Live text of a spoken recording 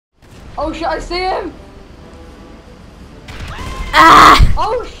Oh shit, I see him! Ah!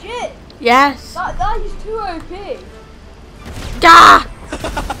 Oh shit! Yes! That is too OP! Ah!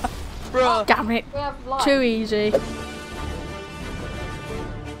 Bruh. Damn it! We have life. Too easy.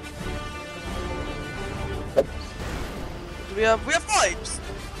 Do we have lives?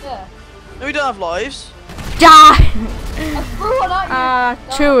 Yeah. No, we don't have lives. Die! I threw one at you! Ah,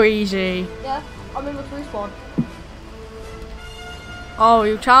 too easy. Yeah, I'm in the respawn. Oh,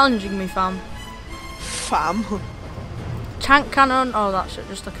 you're challenging me, fam. Fam. Tank cannon. Oh, that's it.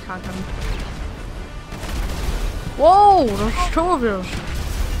 Just like a tank cannon. Whoa, there's two of you.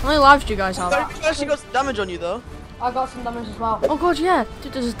 How many lives do you guys have? You actually got some damage on you though. I got some damage as well. Oh god, yeah.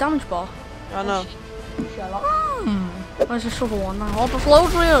 Dude, there's a damage bar. I know. Sherlock. Where's the shovel one now? Oh, there's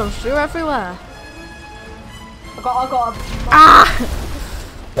loads of you. You're everywhere. I got a... Ah!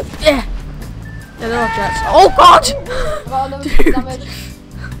 Yeah. Yeah, they're all jets. Oh god! I got another Dude. damage.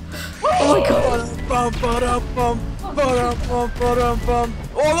 Oh my god. Bum, ba-dum, bum, ba-dum, bum, ba-dum, bum.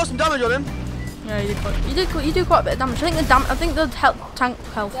 Oh, I got some damage on him. Yeah, you do quite a bit of damage. I think the tank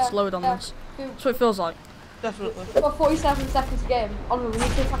health is lowered on this. That's what it feels like. Definitely. We've got 47 seconds to game. Oliver, we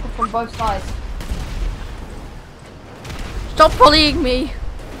need to attack it from both sides. Stop bullying me.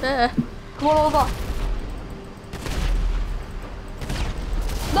 There. Come on, Oliver.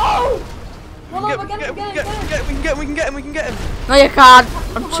 No! No, Oliver, get him. We can get him. No, you can't.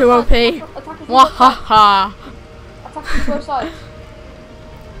 I'm too OP. Attack it from both Wahaha. sides. Attack it from both sides.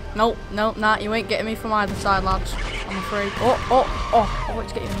 Nope, nah, you ain't getting me from either side, lads. I'm afraid. I want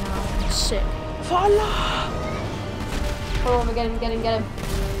to get you now. Sick. Voila! Hold on, get him.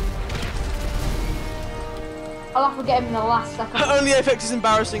 I'll have to get him in the last second. Only Apex is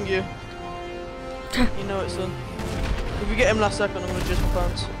embarrassing you. You know it's done. If we get him last second, I'm gonna just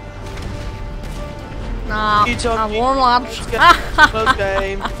pants. Nah, I won, lads. Close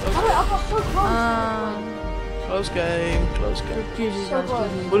game. I got so close. Close game. GG, So guys. close.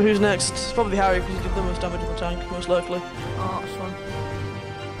 GG. Well, who's next? It's probably Harry because he did the most damage on the tank, most likely. Oh, that's fun.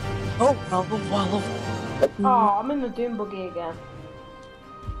 Oh, I'm in the Doom buggy again.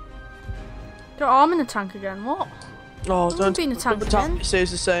 Dude, I'm in the tank again. What? Oh, don't be in the tank again. It stays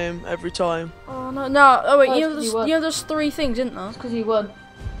the same every time. Oh no. Oh wait, Oh, you it's 'cause you know, won. there's three things, isn't there? It's because he won.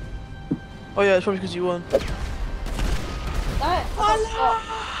 Oh yeah, it's probably because you won. Damn it! I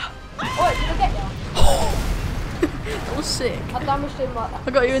got did I get you? That was sick. I damaged him like that. I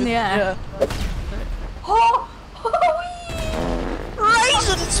got you in the air. Yeah. Oh!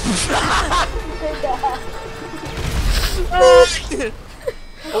 Raisins!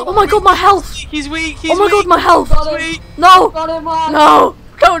 Oh my god, my health! He's weak. Oh my god, my health! Got him. Weak. No! Got him, lads! No!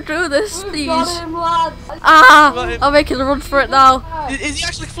 Don't do this, We've please. got him, lads! Ah! I'm making a run for it now. Is he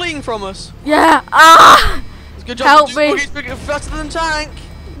actually fleeing from us? Yeah! Ah! Good job. Help me. He's faster than tank.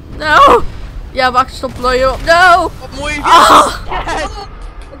 No! Yeah, but I can still blow you up. No! I'm waving. Ah!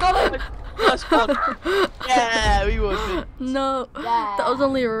 I got him! That's fun. Yeah, we won. No. Yeah. That was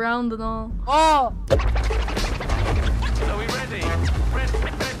only a round and all. Oh! Are we ready? Ready?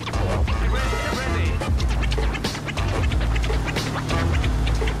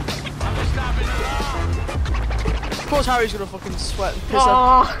 I'm just having a laugh. Of course Harry's gonna fucking sweat and piss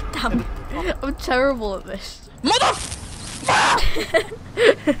out. Oh, damn it. I'm terrible at this.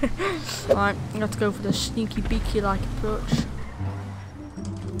 Right, I'm gonna have to go for the sneaky beaky like approach.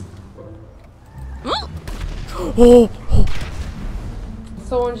 Oh!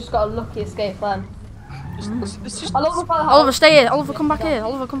 Someone just got a lucky escape then. It's just, I love the fact that Oliver, stay here. Oliver, come back here.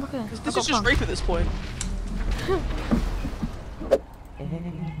 Oliver, come back here. this is just rape at this point.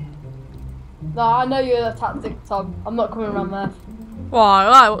 No, I know you're the tactic, Tom. I'm not coming around there.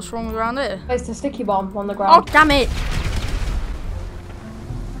 Why? What's wrong around here? It's a sticky bomb on the Oh, ground. damn it!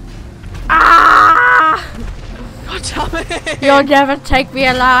 Ah! God damn it! You'll never take me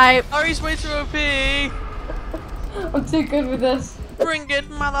alive. Harry's way too OP. I'm too good with this. Bring it,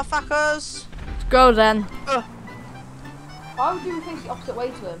 motherfuckers. Let's go then. Why would you think the opposite way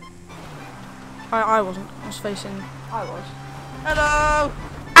to him? I wasn't. I was facing. I was. Hello.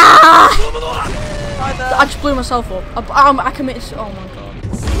 Ah! Hi there. I just blew myself up. I committed. Oh my god.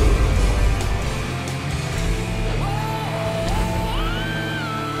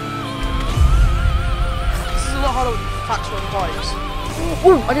 This is a lot harder with facts on bikes.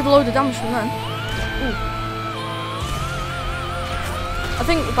 Ooh, I did a load of damage from then. Ooh. I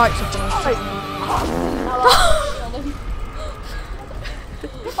think the bikes are fun.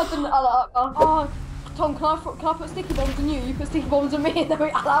 I didn't. Oh, Tom, can I put sticky bombs on you? You put sticky bombs on me, and then we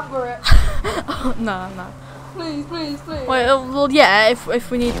elaborate. No. Please. Wait, well, yeah.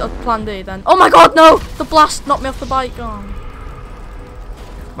 If we need a plan D, then. Oh my god, no! The blast knocked me off the bike. Oh.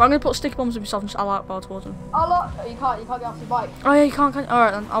 Right, I'm gonna put sticky bombs in myself and just Allah Akbar towards him. Allah, you can't get off the bike. Oh yeah, you can't.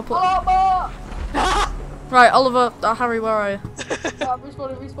 Alright then, I'll put. Allah Akbar! Right, Oliver, Harry, where are you? I'm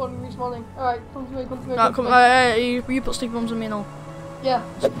respawning. Alright, come to me. Right, come. You put sticky bombs on me and all. Yeah.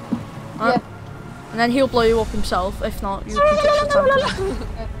 Right. Yeah. And then he'll blow you up himself. If not, you can touch the tank.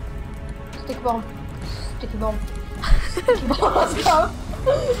 Okay. Sticky bomb. Sticky bomb. Let's go.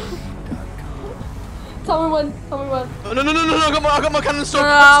 Tell me when. No, I got my cannon stuck.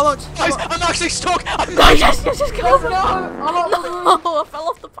 Guys, I'm actually stuck. Yes, go. Let's go. No, I fell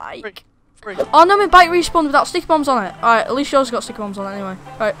off the bike. Oh no, my bike respawned without sticky bombs on it. Alright, at least yours got sticky bombs on it anyway.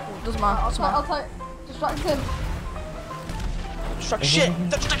 Alright, doesn't matter. I'll take. Distract him. Distract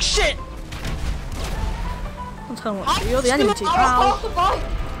shit. I'm telling you what, you're the enemy team. I'll off the bike.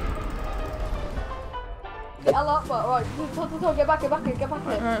 Get Allah Akbar. Right, get back here.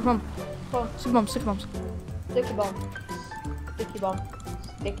 Alright, come on. Sticky bombs. Sticky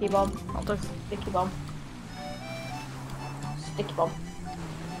bomb. I'll do. Sticky bomb.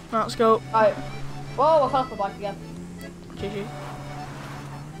 Right, let's go. Right. Whoa, I fell off the bike again. GG.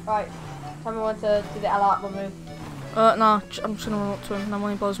 Right. Tell me when to do the Allah Akbar move. Nah, I'm just gonna run up to him and then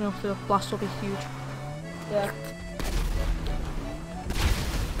when he blows me up, the blast will be huge. Yeah.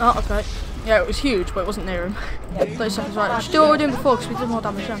 Oh, okay. Yeah, it was huge, but it wasn't near him. Yeah. 30 seconds, right. Let's do what we were doing before because we did more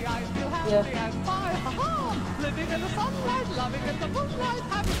damage then. Yeah.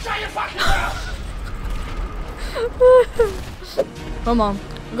 Come on.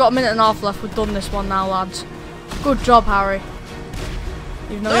 We've got a minute and a half left. We've done this one now, lads. Good job, Harry.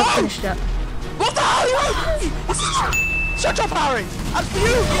 Even though we haven't finished yet. What the hell? Shut up, Harry. As for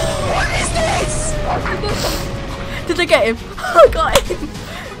you, what is this? Did I get him? I got him.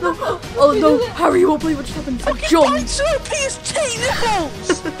 No. Oh no, Harry, you won't believe what just happened. I jumped.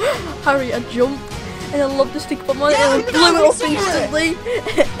 nipples. Harry, I jumped. And I loved the stick bomb on it and I blew it up instantly.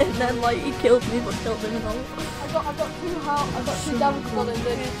 And then like he killed me but killed him and all. I got two damage on him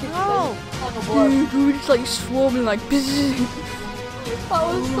then. Dude, we were just like swarming like bzzz. That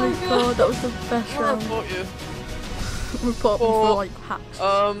was so good. God, that was the best I'll round. report you. Report me for like hacks.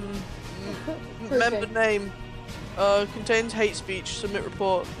 Member name. Contains hate speech. Submit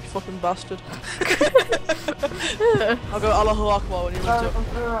report. You fucking bastard. I'll go Allahu Akbar when you're ready to.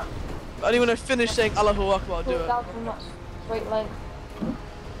 Only when I finish saying Allahu Akbar, do it. Straight length.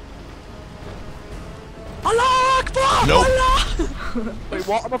 Allah Akbar! Nope. Allah! Wait,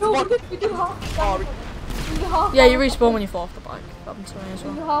 what? I'm No, a we do half damage. We do half Yeah, you damage. respawn when you fall off the bike. That happened to me as We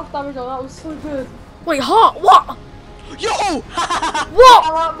well. do half damage on that was so good. Wait, what? Yo! What?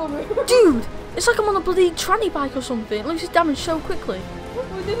 Allah Akbar move. Dude, it's like I'm on a bloody tranny bike or something. It loses damage so quickly.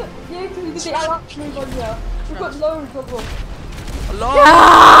 We did it. Yeah, because we did the Allah Akbar move on here. We've got loads of them. Allah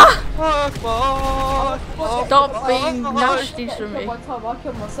Ah! Akbar! Stop being nasty to me. By the time I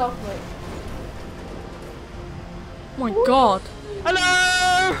killed myself, mate. Oh my god.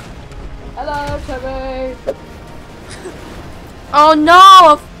 Hello! Hello, Toby. Oh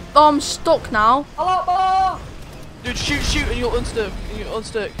no! I'm stuck now. Allah Akbar. Dude, shoot, and you'll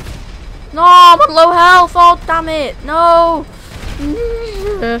unstick. No, I'm on low health. Oh damn it! No.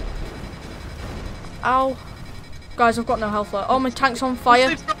 Ow. Guys, I've got no health left. Oh, my tank's on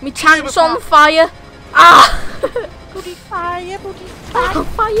fire. My tank's on fire. Ah! Booty fire, booty I'm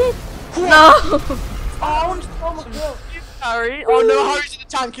fired. No. Oh my god. Harry. Oh no, Harry's in the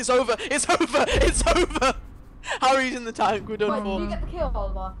tank. It's over. Harry's in the tank. We're done Wait, did for. you get the kill,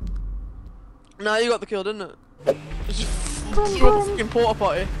 Oliver? No, you got the kill, didn't it? Just fucking porta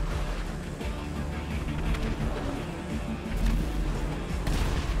potty.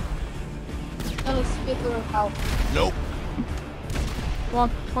 Only skipper of health. Nope.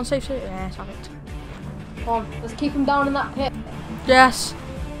 Come on, save. Yes, have it. Come on, let's keep him down in that pit. Yes.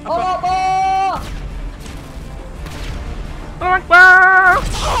 Allah Akbar!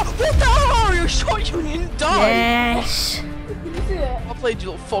 What the hell, Harry? I shot you and you didn't die. Yes. Did you see it? I played you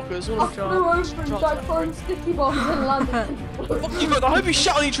little fuckers. I What flew over and started throwing sticky bombs and landed. you got? I hope you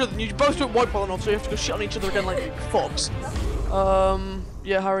shit on each other and you both don't wipe on off, so you have to go shit on each other again like fucks.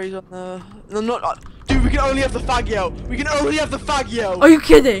 Yeah, Harry's on the. No, not. Dude, we can only have the fag yell. Are you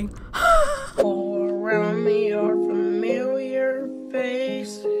kidding? All around me are familiar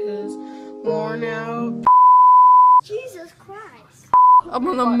faces, worn out. Jesus Christ. I'm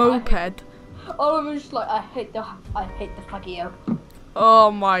on a moped. Oliver's just like, I hate the fagio. Oh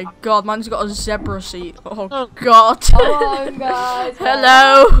my god, man's got a zebra seat. Oh god. Come on, guys.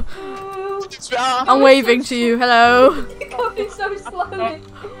 Hello. Hello. I'm waving to you. Hello. You're coming so slowly.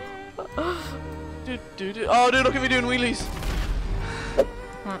 Dude. Oh, dude, look at me doing wheelies.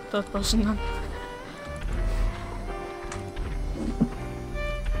 Right, third person then.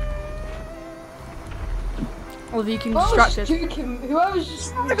 Oliver, you can Whoever's distracted. juking, whoever's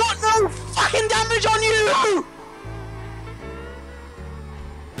just... I got no fucking damage on you!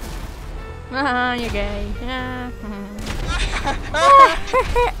 Ah, you're gay. Yeah.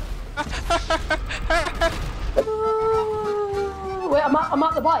 Wait, I'm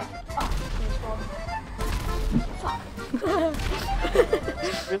at the bike. Oh, fuck.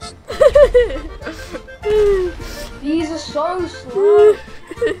 These are so slow.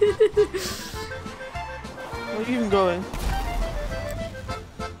 Where are you even going?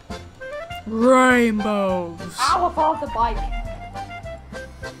 Rainbows. Ow, I fell off the bike.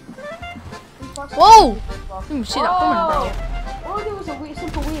 Whoa! You see that coming, bro. Oh, there was a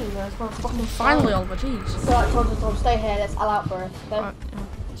simple wheelie there as well. Fucking Finally, Oliver, jeez. So, like, Tom, stay here. Let's all out for it. Okay? Right, yeah,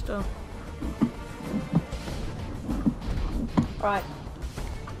 let's go. Right.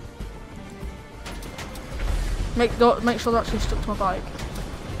 Make sure they're actually stuck to my bike.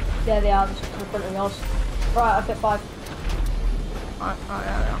 Yeah, they are. They're just in front of yours. Right, I've hit 5. Right,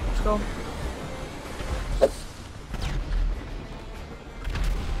 yeah. Let's go.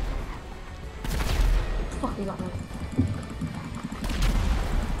 Fuck, you got me.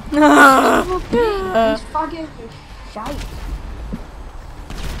 Ah! These faggots are shite.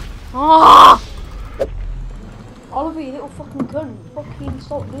 Ah! Oliver, you little fucking cunt. Fucking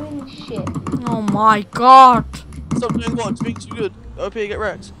stop doing this shit. Oh my god! Stop doing what? It's being too good. OP, get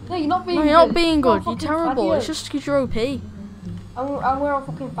wrecked. No, you're not being No, good. you're not being good. You're fucking terrible. faggot. It's just because you're OP. And we're all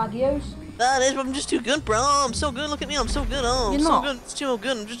fucking faggots. That is, I'm just too good, bro. I'm so good. Look at me. I'm so good. Oh, I'm You're so not. good. It's too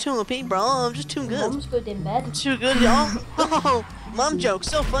good. I'm just too OP, bro. I'm just too good. Mom's good in bed. Too good, y'all. Oh, mom joke.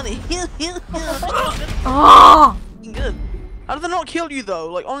 So funny. Ah! Good. How did they not kill you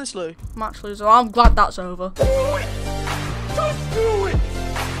though? Like honestly. Match loser. I'm glad that's over. Don't do it.